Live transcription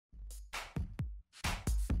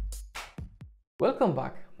Welcome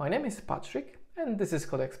back, my name is Patrick and this is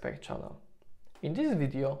CodeExpert channel. In this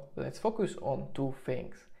video, let's focus on two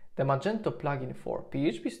things: the Magento plugin for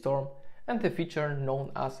PHPStorm and the feature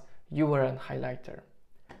known as URN highlighter.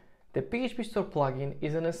 The PHPStorm plugin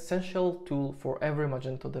is an essential tool for every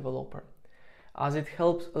Magento developer, as it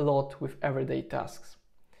helps a lot with everyday tasks.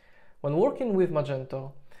 When working with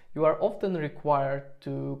Magento, you are often required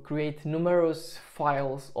to create numerous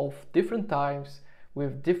files of different types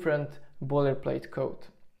with different boilerplate code.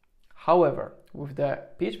 However, with the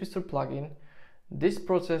PHPStorm plugin, this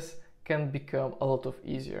process can become a lot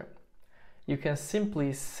easier. You can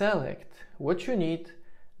simply select what you need,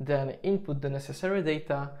 then input the necessary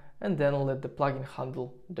data, and then let the plugin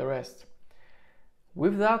handle the rest.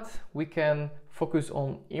 With that, we can focus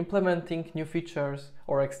on implementing new features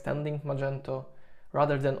or extending Magento,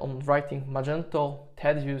 rather than on writing Magento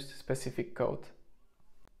tedious specific code.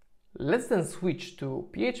 Let's then switch to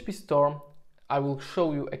PHPStorm. I will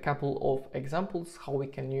show you a couple of examples how we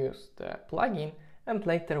can use the plugin, and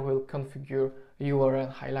later we'll configure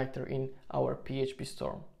URN highlighter in our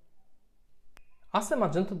PHPStorm. As a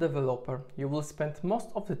Magento developer, you will spend most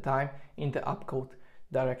of the time in the appcode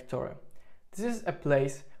directory. This is a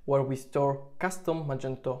place where we store custom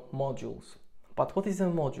Magento modules. But what is a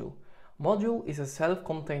module? Module is a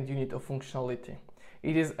self-contained unit of functionality.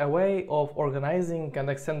 It is a way of organizing and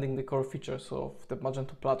extending the core features of the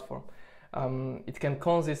Magento platform. It can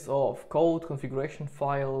consist of code, configuration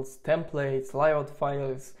files, templates, layout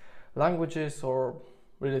files, languages, or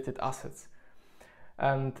related assets.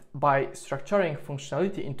 And by structuring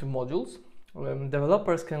functionality into modules,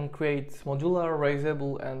 developers can create modular,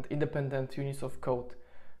 reusable, and independent units of code.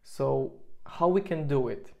 So how we can do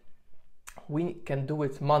it? We can do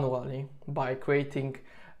it manually by creating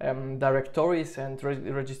directories and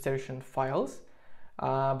registration files.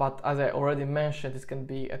 But as I already mentioned, this can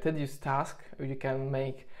be a tedious task. You can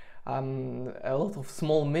make a lot of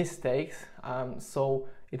small mistakes, so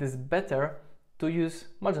it is better to use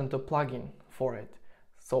Magento plugin for it.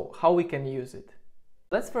 So how we can use it?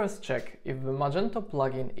 Let's first check if the Magento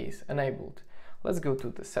plugin is enabled. Let's go to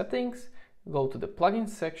the settings, go to the plugin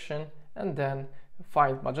section, and then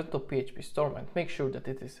find Magento PHPStorm and make sure that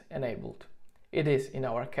it is enabled. It is in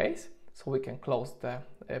our case, so we can close the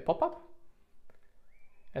pop-up.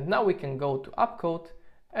 And now we can go to Appcode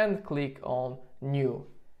and click on New.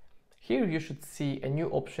 Here you should see a new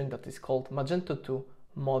option that is called Magento 2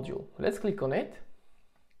 module. Let's click on it.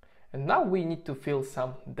 And now we need to fill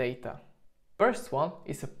some data. First one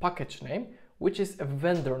is a package name, which is a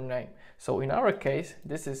vendor name. So in our case,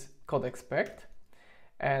 this is CodeExpert,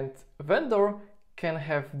 and vendor can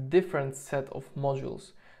have different set of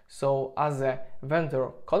modules. So as a vendor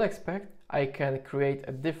CodeExpert, I can create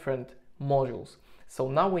a different modules. So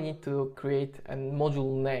now we need to create a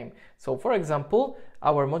module name. So for example,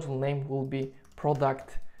 our module name will be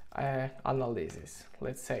product analysis.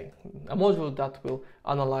 Let's say a module that will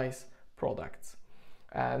analyze products.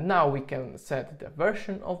 Now we can set the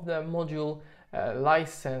version of the module,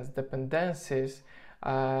 license, dependencies,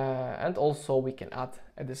 and also we can add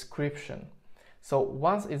a description. So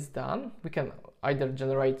once it's done, we can either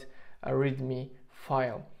generate a README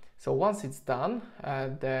file. So once it's done,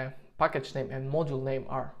 the package name and module name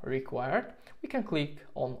are required. We can click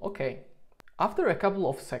on OK. After a couple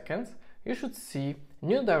of seconds, you should see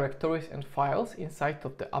new directories and files inside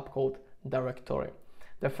of the Appcode directory.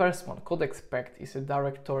 The first one, CodeExpert, is a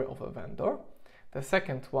directory of a vendor. The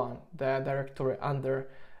second one, the directory under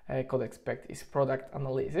CodeExpert, is product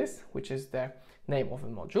analysis, which is the name of a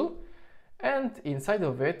module. And inside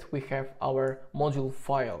of it, we have our module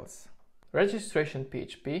files. Registration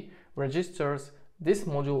PHP registers this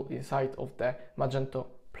module inside of the Magento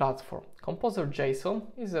platform. Composer.json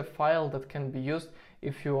is a file that can be used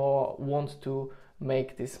if you want to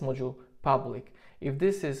make this module public. If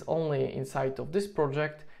this is only inside of this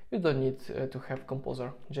project, you don't need to have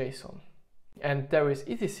composer.json. And there is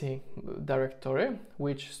etc directory,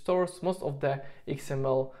 which stores most of the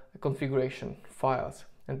XML configuration files.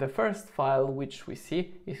 And the first file which we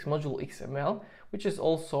see is module XML, which is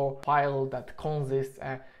also a file that consists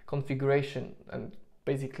a configuration and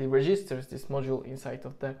basically registers this module inside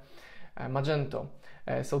of the Magento.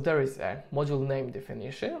 So there is a module name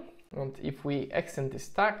definition, and if we extend this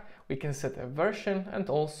tag, we can set a version and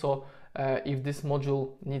also if this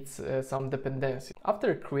module needs some dependency.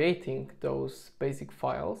 After creating those basic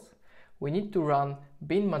files, we need to run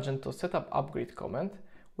bin Magento setup upgrade command,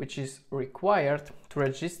 which is required to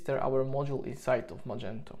register our module inside of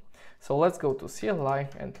Magento. So let's go to CLI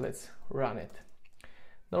and let's run it.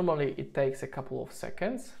 Normally it takes a couple of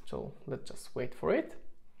seconds, so let's just wait for it.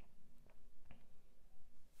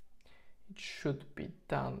 should be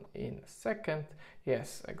done in a second.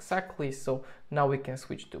 Yes, exactly. So now we can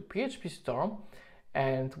switch to PHPStorm,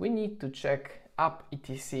 and we need to check app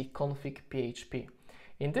etc config php.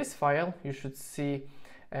 In this file, you should see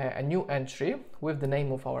a new entry with the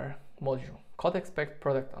name of our module. Code expect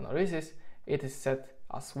product analysis. It is set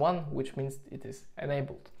as 1, which means it is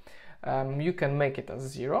enabled. You can make it as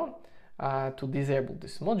 0 to disable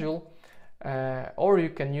this module, or you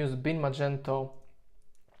can use bin Magento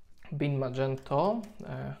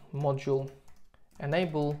module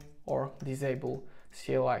enable or disable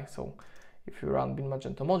CLI. So if you run bin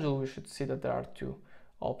Magento module, we should see that there are 2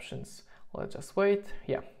 options. Let's just wait.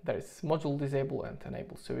 Yeah, there is module disable and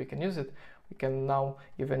enable, so we can use it. We can now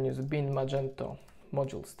even use bin Magento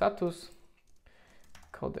module status,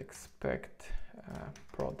 code expect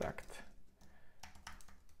product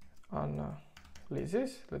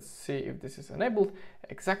analysis. Let's see if this is enabled.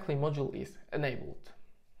 Exactly, module is enabled.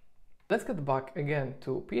 Let's get back again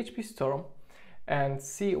to PHPStorm and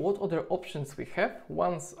see what other options we have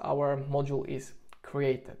once our module is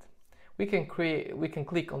created. We can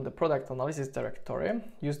click on the product analysis directory,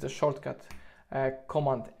 use the shortcut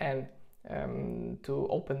command N to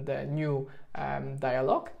open the new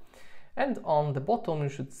dialog, and on the bottom you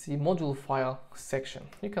should see module file section.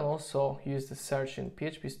 You can also use the search in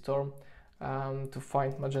PHPStorm to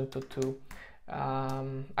find Magento 2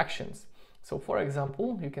 actions. So for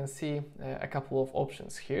example, you can see a couple of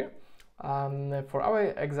options here. For our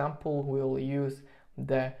example, we'll use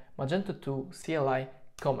the Magento 2 CLI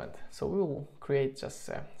comment. So we will create just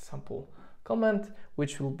a sample comment,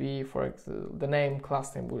 which will be, for example, the name,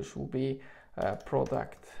 class name, which will be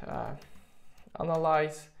product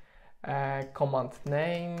analyze, command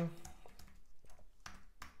name,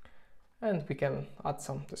 and we can add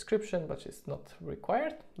some description, but it's not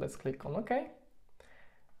required. Let's click on OK.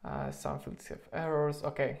 Some fields have errors.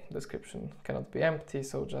 Okay, description cannot be empty,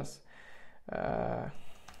 so just dry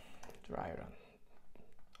run.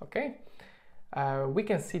 Okay. We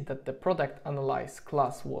can see that the product analyze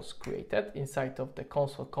class was created inside of the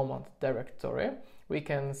console command directory. We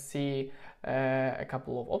can see a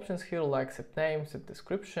couple of options here, like set name, set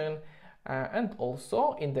description, and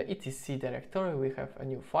also in the etc directory we have a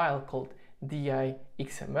new file called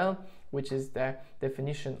di.xml, which is the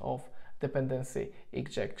definition of dependency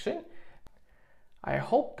injection. I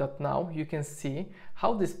hope that now you can see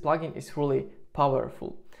how this plugin is really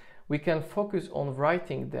powerful. We can focus on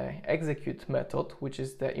writing the execute method, which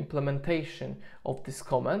is the implementation of this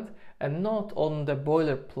command, and not on the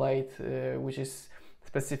boilerplate, which is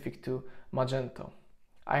specific to Magento.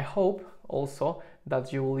 I hope also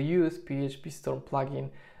that you will use PHPStorm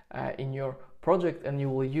plugin in your project and you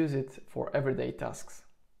will use it for everyday tasks.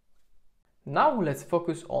 Now let's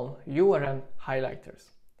focus on URN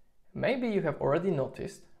highlighters. Maybe you have already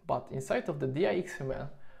noticed, but inside of the di.xml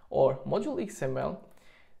or module XML,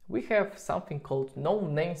 we have something called no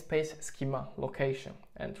namespace schema location,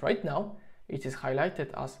 and right now it is highlighted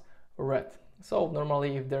as red. So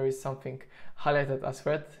normally if there is something highlighted as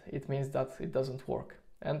red, it means that it doesn't work,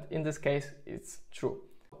 and in this case it's true.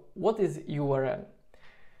 What is URN?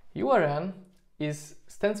 URN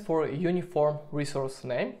stands for Uniform Resource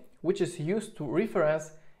Name, which is used to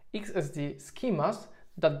reference XSD schemas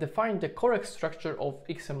that define the correct structure of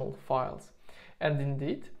XML files. And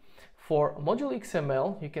indeed, for module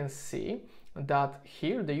XML, you can see that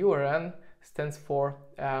here the URN stands for,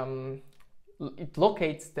 it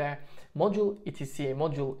locates the module etc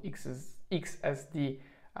module XSD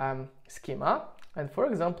schema. And for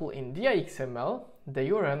example, in di.xml, the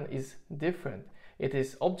URN is different. It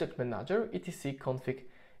is object manager etc config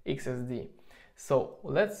XSD. So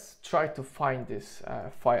let's try to find this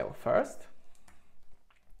file first.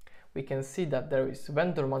 We can see that there is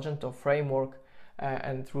vendor Magento framework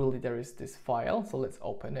and really there is this file. So let's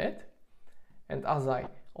open it. And as I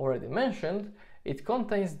already mentioned, it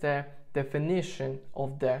contains the definition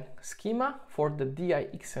of the schema for the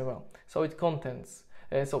di.xml. So it contains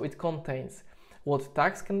what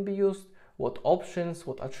tags can be used, what options,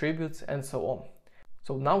 what attributes, and so on.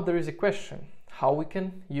 So now there is a question, how we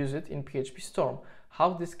can use it in PHPStorm,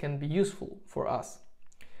 how this can be useful for us.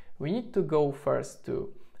 We need to go first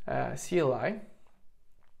to CLI,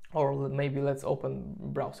 or maybe let's open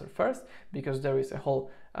browser first, because there is a whole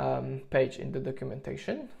page in the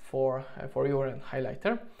documentation for URN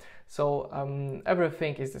highlighter. So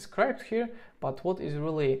everything is described here, but what is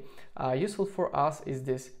really useful for us is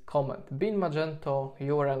this command, bin Magento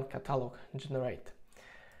URN catalog generate.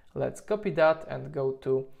 Let's copy that and go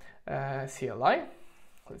to CLI.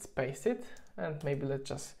 Let's paste it, and maybe let's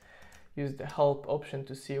just use the help option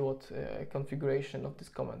to see what configuration of this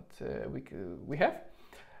command we have.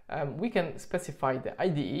 we can specify the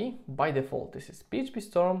IDE. By default, this is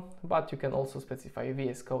PHPStorm, but you can also specify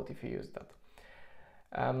VS Code if you use that.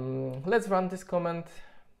 Let's run this command.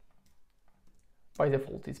 By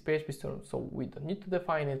default, it's PHPStorm, so we don't need to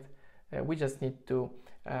define it. We just need to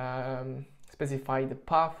specify the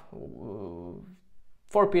path.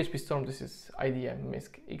 For PHPStorm, this is IDE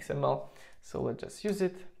misc XML, so let's just use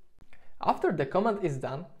it. After the command is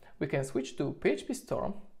done, we can switch to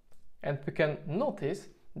PHPStorm, and we can notice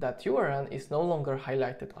that URN is no longer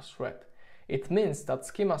highlighted as red. It means that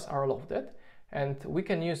schemas are loaded, and we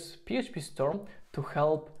can use PHPStorm to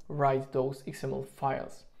help write those XML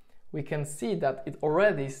files. We can see that it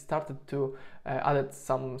already started to add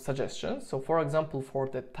some suggestions. So for example, for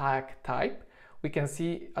the tag type, we can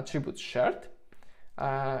see attribute shared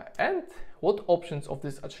and what options of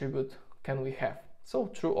this attribute can we have. So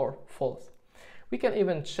true or false. We can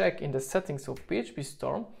even check in the settings of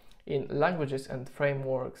PHPStorm in languages and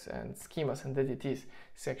frameworks and schemas and DDTs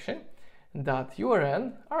section that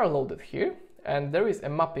URN are loaded here, and there is a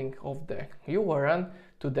mapping of the URN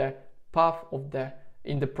to the path of the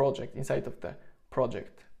in the project, inside of the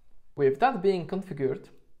project. With that being configured,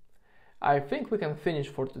 I think we can finish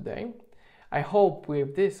for today. I hope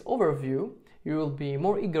with this overview you will be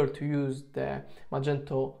more eager to use the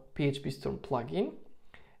Magento PHPStorm plugin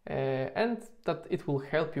and that it will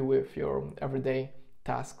help you with your everyday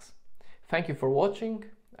tasks. Thank you for watching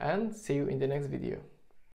and see you in the next video.